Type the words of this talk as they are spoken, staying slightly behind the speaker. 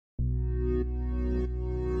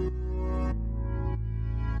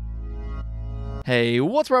Hey,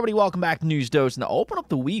 what's up, everybody? Welcome back to News Dose. And to open up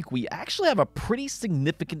the week, we actually have a pretty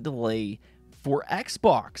significant delay for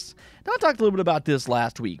Xbox. Now, I talked a little bit about this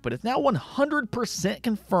last week, but it's now 100%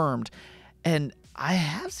 confirmed. And I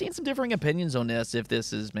have seen some differing opinions on this, if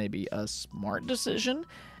this is maybe a smart decision,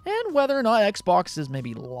 and whether or not Xbox is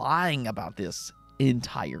maybe lying about this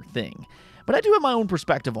entire thing. But I do have my own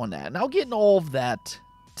perspective on that, and I'll get into all of that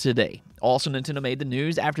today. Also, Nintendo made the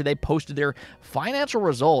news after they posted their financial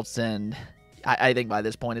results, and I think by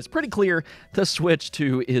this point it's pretty clear the Switch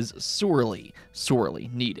 2 is sorely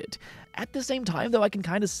needed. At the same time, though, I can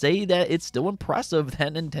kind of say that it's still impressive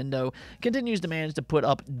that Nintendo continues to manage to put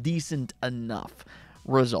up decent enough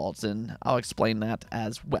results, and I'll explain that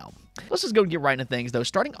as well. Let's just go and get right into things, though,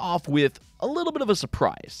 starting off with a little bit of a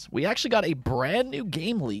surprise. We actually got a brand new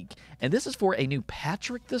game leak, and this is for a new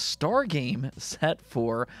Patrick the Star game set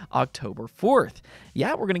for October 4th.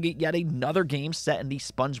 Yeah, we're going to get yet another game set in the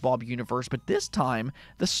Spongebob universe, but this time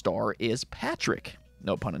the star is Patrick.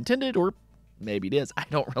 No pun intended, or maybe it is. I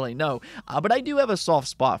don't really know. But I do have a soft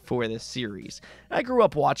spot for this series. I grew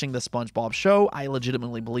up watching the SpongeBob show. I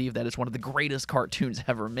legitimately believe that it's one of the greatest cartoons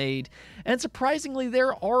ever made. And surprisingly,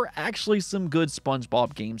 there are actually some good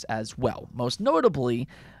SpongeBob games as well. Most notably,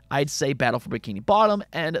 I'd say Battle for Bikini Bottom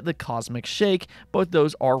and The Cosmic Shake. Both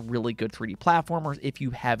those are really good 3D platformers if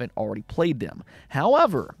you haven't already played them.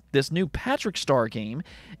 However, this new Patrick Star game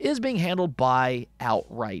is being handled by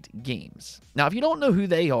Outright Games. Now, if you don't know who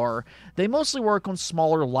they are, they mostly work on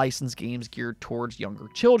smaller licensed games geared towards younger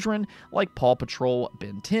children, like Paw Patrol,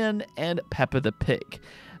 Ben 10, and Peppa the Pig.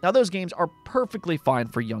 Now, those games are perfectly fine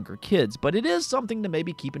for younger kids, but it is something to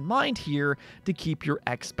maybe keep in mind here to keep your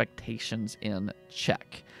expectations in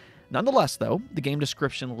check. Nonetheless, though, the game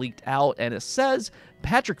description leaked out, and it says,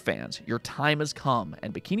 Patrick fans, your time has come,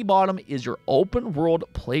 and Bikini Bottom is your open-world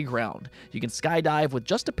playground. You can skydive with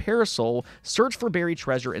just a parasol, search for buried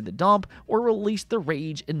treasure in the dump, or release the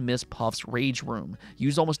rage in Miss Puff's rage room.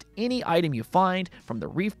 Use almost any item you find, from the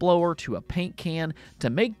reef blower to a paint can, to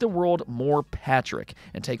make the world more Patrick,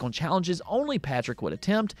 and take on challenges only Patrick would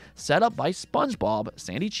attempt, set up by SpongeBob,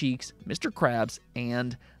 Sandy Cheeks, Mr. Krabs,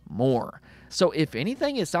 and more. So if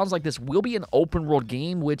anything, it sounds like this will be an open world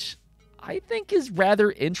game, which I think is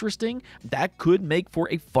rather interesting. That could make for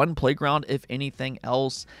a fun playground if anything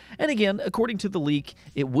else. And again, according to the leak,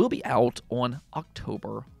 it will be out on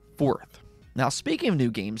October 4th. Now, speaking of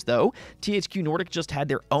new games, though, THQ Nordic just had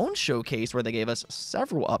their own showcase where they gave us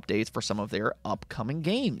several updates for some of their upcoming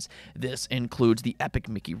games. This includes the Epic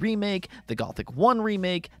Mickey remake, the Gothic 1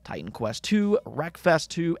 remake, Titan Quest 2, Wreckfest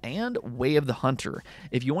 2, and Way of the Hunter.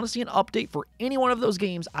 If you want to see an update for any one of those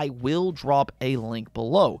games, I will drop a link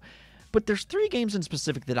below. But there's 3 games in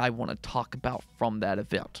specific that I want to talk about from that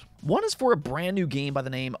event. One is for a brand new game by the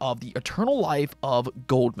name of The Eternal Life of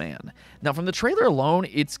Goldman. Now, from the trailer alone,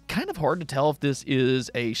 it's kind of hard to tell if this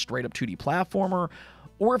is a straight-up 2D platformer,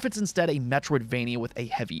 or if it's instead a Metroidvania with a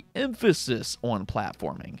heavy emphasis on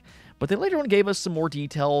platforming. But they later on gave us some more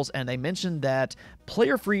details, and they mentioned that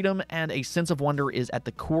player freedom and a sense of wonder is at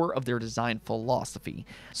the core of their design philosophy.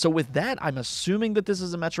 So with that, I'm assuming that this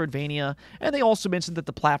is a Metroidvania, and they also mentioned that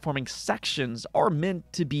the platforming sections are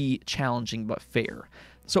meant to be challenging but fair.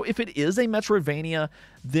 So if it is a Metroidvania,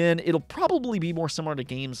 then it'll probably be more similar to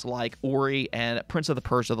games like Ori and Prince of the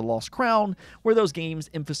Persia: The Lost Crown, where those games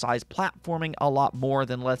emphasize platforming a lot more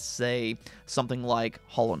than, let's say, something like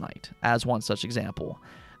Hollow Knight, as one such example.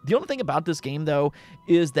 The only thing about this game, though,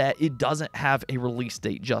 is that it doesn't have a release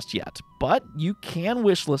date just yet, but you can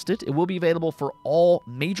wishlist it. It will be available for all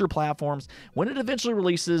major platforms when it eventually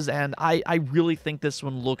releases, and I really think this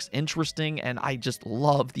one looks interesting, and I just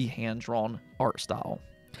love the hand-drawn art style.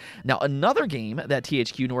 Now, another game that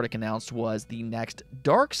THQ Nordic announced was the next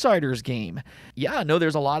Darksiders game. Yeah, I know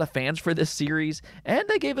there's a lot of fans for this series, and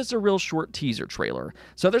they gave us a real short teaser trailer.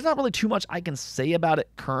 So there's not really too much I can say about it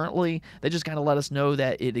currently. They just kind of let us know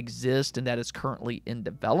that it exists and that it's currently in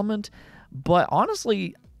development. But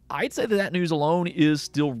honestly, I'd say that news alone is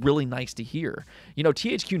still really nice to hear. You know,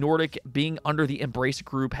 THQ Nordic, being under the Embrace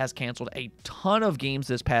Group, has canceled a ton of games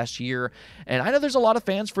this past year, and I know there's a lot of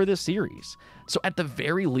fans for this series. So at the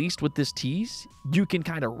very least with this tease, you can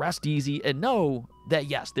kind of rest easy and know that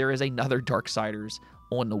yes, there is another Darksiders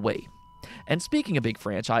on the way. And speaking of big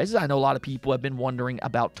franchises, I know a lot of people have been wondering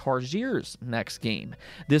about Tarsiers' next game.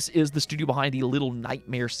 This is the studio behind the Little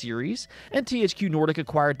Nightmare series, and THQ Nordic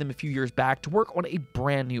acquired them a few years back to work on a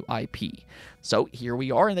brand new IP. So here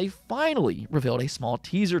we are, and they finally revealed a small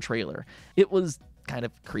teaser trailer. It was kind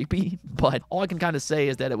of creepy, but all I can kind of say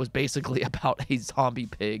is that it was basically about a zombie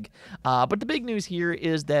pig. But the big news here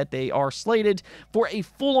is that they are slated for a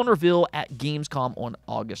full-on reveal at Gamescom on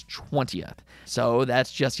August 20th. So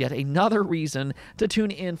that's just yet another reason to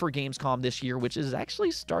tune in for Gamescom this year, which is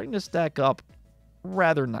actually starting to stack up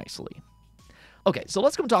rather nicely. Okay, so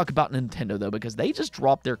let's go talk about Nintendo, though, because they just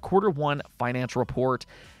dropped their Q1 financial report,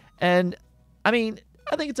 and, I mean,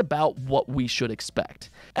 I think it's about what we should expect.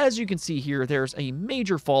 As you can see here, there's a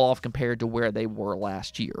major fall-off compared to where they were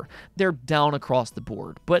last year. They're down across the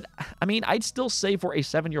board, but, I mean, I'd still say for a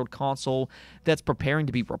 7-year-old console that's preparing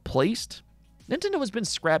to be replaced, Nintendo has been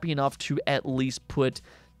scrappy enough to at least put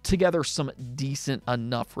together some decent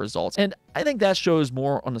enough results, and I think that shows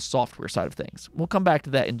more on the software side of things. We'll come back to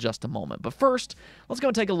that in just a moment, but first, let's go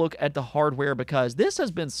and take a look at the hardware, because this has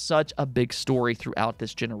been such a big story throughout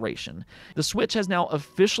this generation. The Switch has now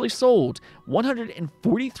officially sold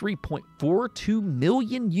 143.42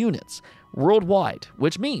 million units worldwide,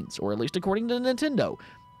 which means, or at least according to Nintendo,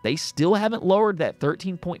 they still haven't lowered that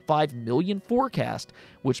 13.5 million forecast,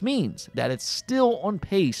 which means that it's still on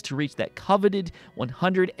pace to reach that coveted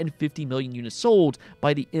 150 million units sold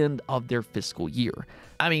by the end of their fiscal year.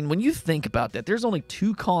 I mean, when you think about that, there's only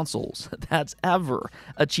 2 consoles that's ever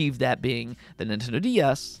achieved that, being the Nintendo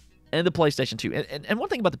DS and the PlayStation 2. And one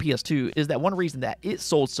thing about the PS2 is that one reason that it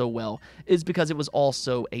sold so well is because it was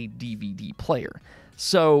also a DVD player.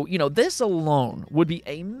 So, you know, this alone would be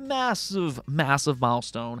a massive, massive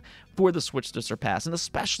milestone for the Switch to surpass, and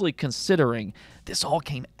especially considering this all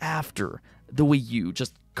came after the Wii U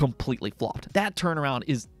just completely flopped. That turnaround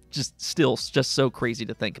is just so crazy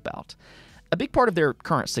to think about. A big part of their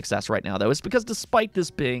current success right now, though, is because despite this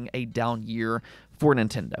being a down year for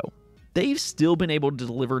Nintendo, they've still been able to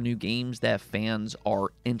deliver new games that fans are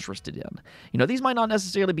interested in. You know, these might not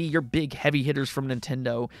necessarily be your big heavy hitters from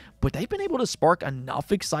Nintendo, but they've been able to spark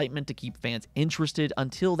enough excitement to keep fans interested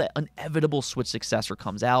until that inevitable Switch successor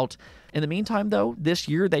comes out. In the meantime, though, this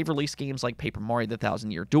year they've released games like Paper Mario: The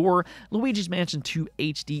Thousand Year Door, Luigi's Mansion 2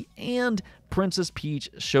 HD, and Princess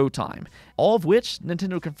Peach Showtime, all of which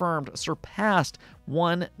Nintendo confirmed surpassed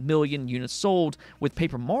 1 million units sold. With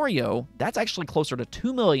Paper Mario, that's actually closer to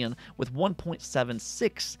 2 million, with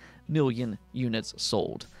 1.76 million units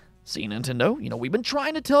sold. See, Nintendo, you know, we've been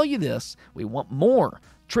trying to tell you this. We want more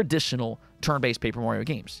traditional turn-based Paper Mario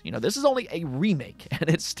games. You know, this is only a remake, and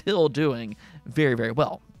it's still doing very, very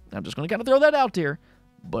well. I'm just going to kind of throw that out there.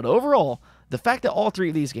 But overall, the fact that all 3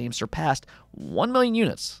 of these games surpassed 1 million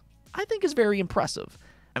units, I think is very impressive.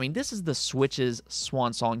 I mean, this is the Switch's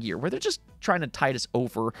swan song year, where they're just trying to tide us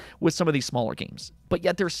over with some of these smaller games, but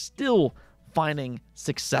yet they're still finding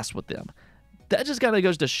success with them. That just kind of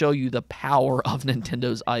goes to show you the power of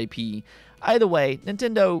Nintendo's IP. Either way,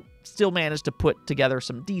 Nintendo still managed to put together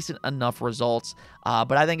some decent enough results,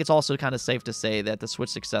 but I think it's also kind of safe to say that the Switch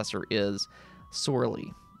successor is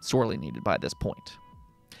sorely needed by this point.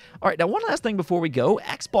 All right, now one last thing before we go.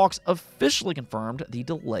 Xbox officially confirmed the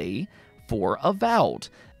delay for Avowed.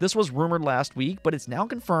 This was rumored last week, but it's now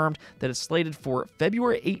confirmed that it's slated for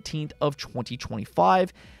February 18th of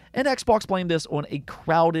 2025, and Xbox blamed this on a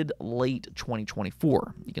crowded late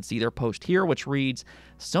 2024. You can see their post here, which reads,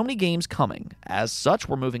 "So many games coming. As such,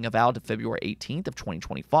 we're moving Avowed to February 18th of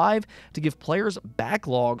 2025 to give players'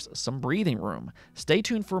 backlogs some breathing room. Stay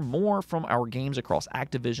tuned for more from our games across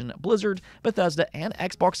Activision, Blizzard, Bethesda, and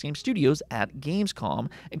Xbox Game Studios at Gamescom,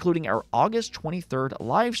 including our August 23rd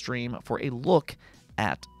live stream for a look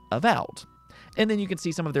at Avowed." And then you can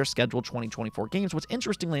see some of their scheduled 2024 games, which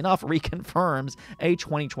interestingly enough reconfirms a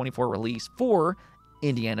 2024 release for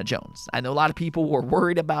Indiana Jones. I know a lot of people were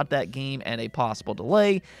worried about that game and a possible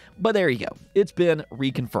delay, but there you go. It's been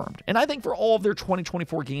reconfirmed. And I think for all of their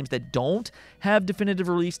 2024 games that don't have definitive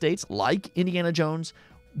release dates, like Indiana Jones,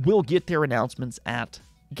 will get their announcements at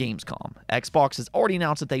Gamescom. Xbox has already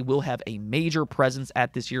announced that they will have a major presence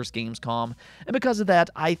at this year's Gamescom, and because of that,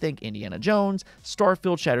 I think Indiana Jones,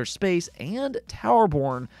 Starfield Shattered Space, and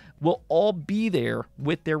Towerborn will all be there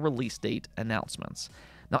with their release date announcements.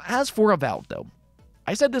 Now, as for Avowed, though,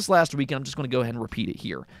 I said this last week, and I'm just going to go ahead and repeat it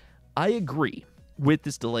here. I agree with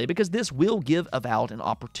this delay because this will give Avowed an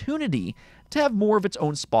opportunity to have more of its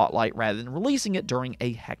own spotlight rather than releasing it during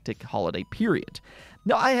a hectic holiday period.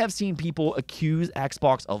 Now, I have seen people accuse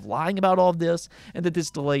Xbox of lying about all of this and that this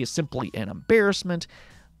delay is simply an embarrassment,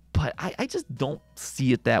 but I just don't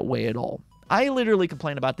see it that way at all. I literally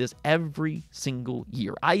complain about this every single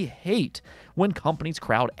year. I hate when companies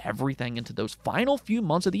crowd everything into those final few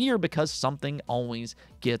months of the year because something always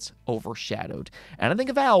gets overshadowed. And I think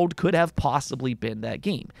Avowed could have possibly been that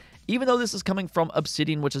game. Even though this is coming from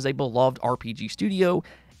Obsidian, which is a beloved RPG studio,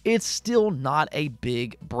 it's still not a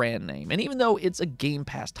big brand name. And even though it's a Game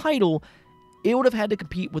Pass title, it would have had to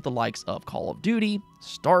compete with the likes of Call of Duty,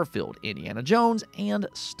 Starfield, Indiana Jones, and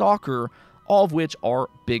Stalker, all of which are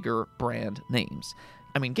bigger brand names.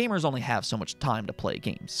 I mean, gamers only have so much time to play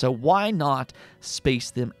games, so why not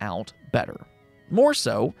space them out better? More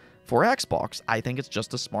so, for Xbox, I think it's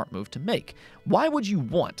just a smart move to make. Why would you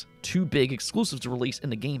want two big exclusives to release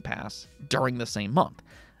into Game Pass during the same month?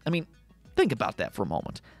 I mean, think about that for a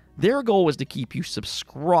moment. Their goal is to keep you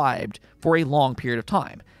subscribed for a long period of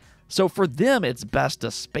time. So for them, it's best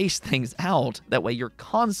to space things out. That way you're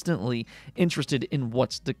constantly interested in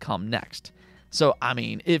what's to come next. So, I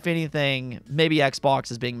mean, if anything, maybe Xbox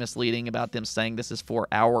is being misleading about them saying this is for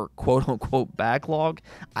our quote-unquote backlog.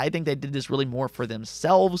 I think they did this really more for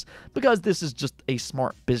themselves because this is just a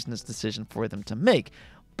smart business decision for them to make.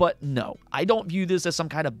 But no, I don't view this as some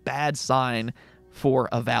kind of bad sign for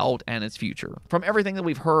Avowed and its future. From everything that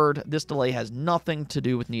we've heard, this delay has nothing to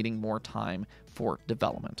do with needing more time for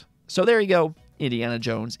development. So there you go. Indiana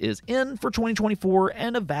Jones is in for 2024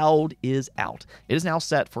 and Avowed is out. It is now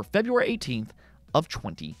set for February 18th of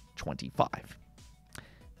 2025.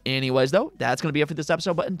 Anyways, though, that's going to be it for this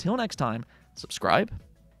episode. But until next time, subscribe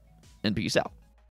and peace out.